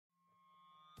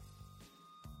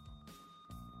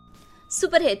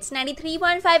Super hits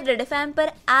 93.5 red FM पर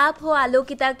आप हो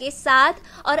आलोकिता के साथ।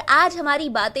 और आज हमारी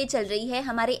बातें चल रही है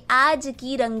हमारे आज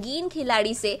की रंगीन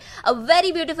खिलाड़ी से, a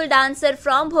very beautiful dancer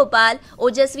from Bhopal,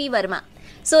 ओजस्वी वर्मा।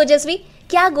 सो ओजस्वी,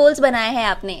 क्या गोल्स बनाए हैं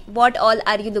आपने? What all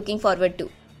are you looking forward to?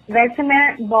 वैसे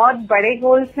मैं बहुत बड़े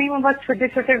गोल्स नहीं, मैं बहुत छोटे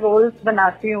छोटे गोल्स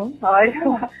बनाती हूँ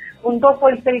और उनको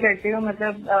फुलफिल करती हूँ।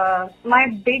 मतलब my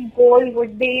big goal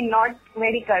would be not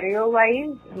very career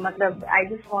wise, मतलब I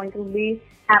just want to be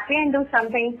happy and do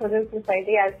something for the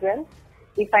society as well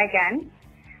if I can.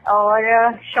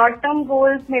 और शॉर्ट टर्म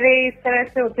गोल्स मेरे इस तरह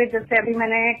से होते, जैसे अभी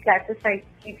मैंने क्लासेस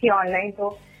की थी ऑनलाइन,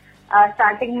 तो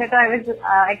स्टार्टिंग में तो आई वाज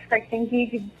एक्सपेक्टिंग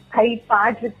कि भाई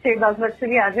 5 बच्चे 10 बच्चे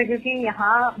भी आ जाए, क्योंकि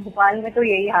यहाँ भोपाल में तो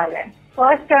यही हाल है।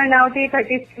 फर्स्ट टर्न आउट ही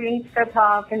 30 स्टूडेंट्स का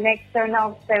था, फिर नेक्स्ट टर्न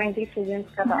आउट 70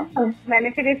 स्टूडेंट्स का था। मैंने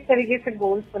फिर इस तरीके से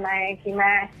गोल्स बनाए हैं कि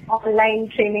मैं ऑनलाइन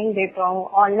ट्रेनिंग देता हूँ,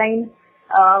 ऑनलाइन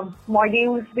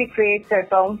मॉड्यूल्स भी क्रिएट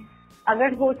करता हूँ।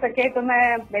 अगर हो सके तो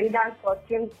मैं बेली डांस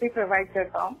कॉस्ट्यूम्स भी प्रोवाइड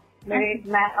करता हूँ।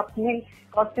 मैं अपने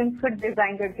कॉस्ट्यूम्स खुद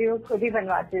डिजाइन करती हूँ, खुद ही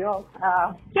बनवाती हूँ।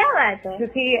 क्या बात है?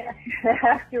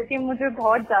 क्योंकि मुझे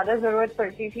बहुत ज्यादा जरूरत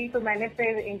पड़ती थी, तो मैंने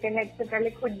फिर इंटरनेट से पहले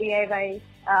खुद DIY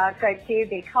करके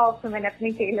देखा, और फिर मैंने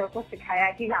अपनी टेलर को सिखाया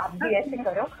कि आप भी ऐसे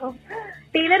करो।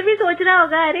 टेलर भी सोच रहा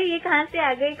होगा, अरे ये कहाँ से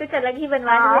आ गई, कुछ अलग ही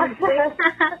बनवा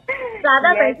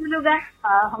ज्यादा पैसे लूंगा।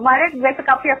 हमारे वैसे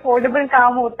काफी अफोर्डेबल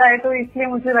काम होता है, तो इसलिए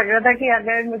मुझे लग रहा था कि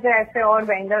अगर मुझे ऐसे और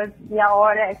वेंडर्स या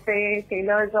और ऐसे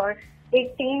टेलर्स और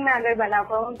एक टीम में अगर बना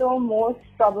पाऊँ, तो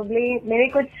मोस्ट प्रोबेबली मेरे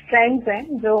कुछ फ्रेंड्स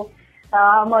हैं जो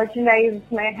मर्चेंडाइज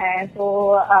में हैं, तो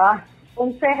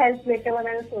उनसे हेल्प लेते हुए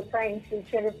मैंने सोचा in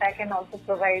future if I can also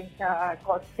provide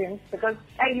costumes, because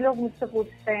कई लोग मुझसे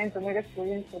पूछते हैं, जो मेरे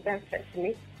स्टूडेंट्स होते हैं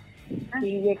स्पेशली, कि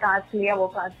ये कहाँ से लिया, वो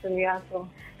कहाँ से लिया। तो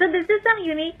this is some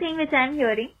unique thing which I am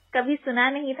hearing. कभी सुना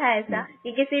नहीं था ऐसा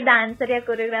कि किसी डांसर या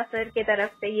कोरियोग्राफर की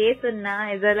तरफ से ये सुनना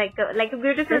is like a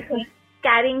beautiful thing.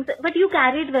 Carrying, but you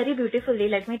carried very beautifully,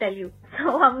 let me tell you.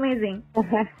 So amazing.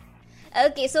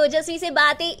 Okay, सो ओजस्वी से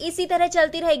बातें इसी तरह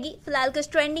चलती रहेगी। फिलहाल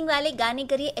कुछ ट्रेंडिंग वाले गाने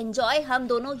करिए एंजॉय, हम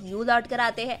दोनों यू लौट कर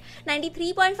आते हैं।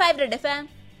 93.5 रेड एफएम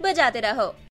बजाते रहो।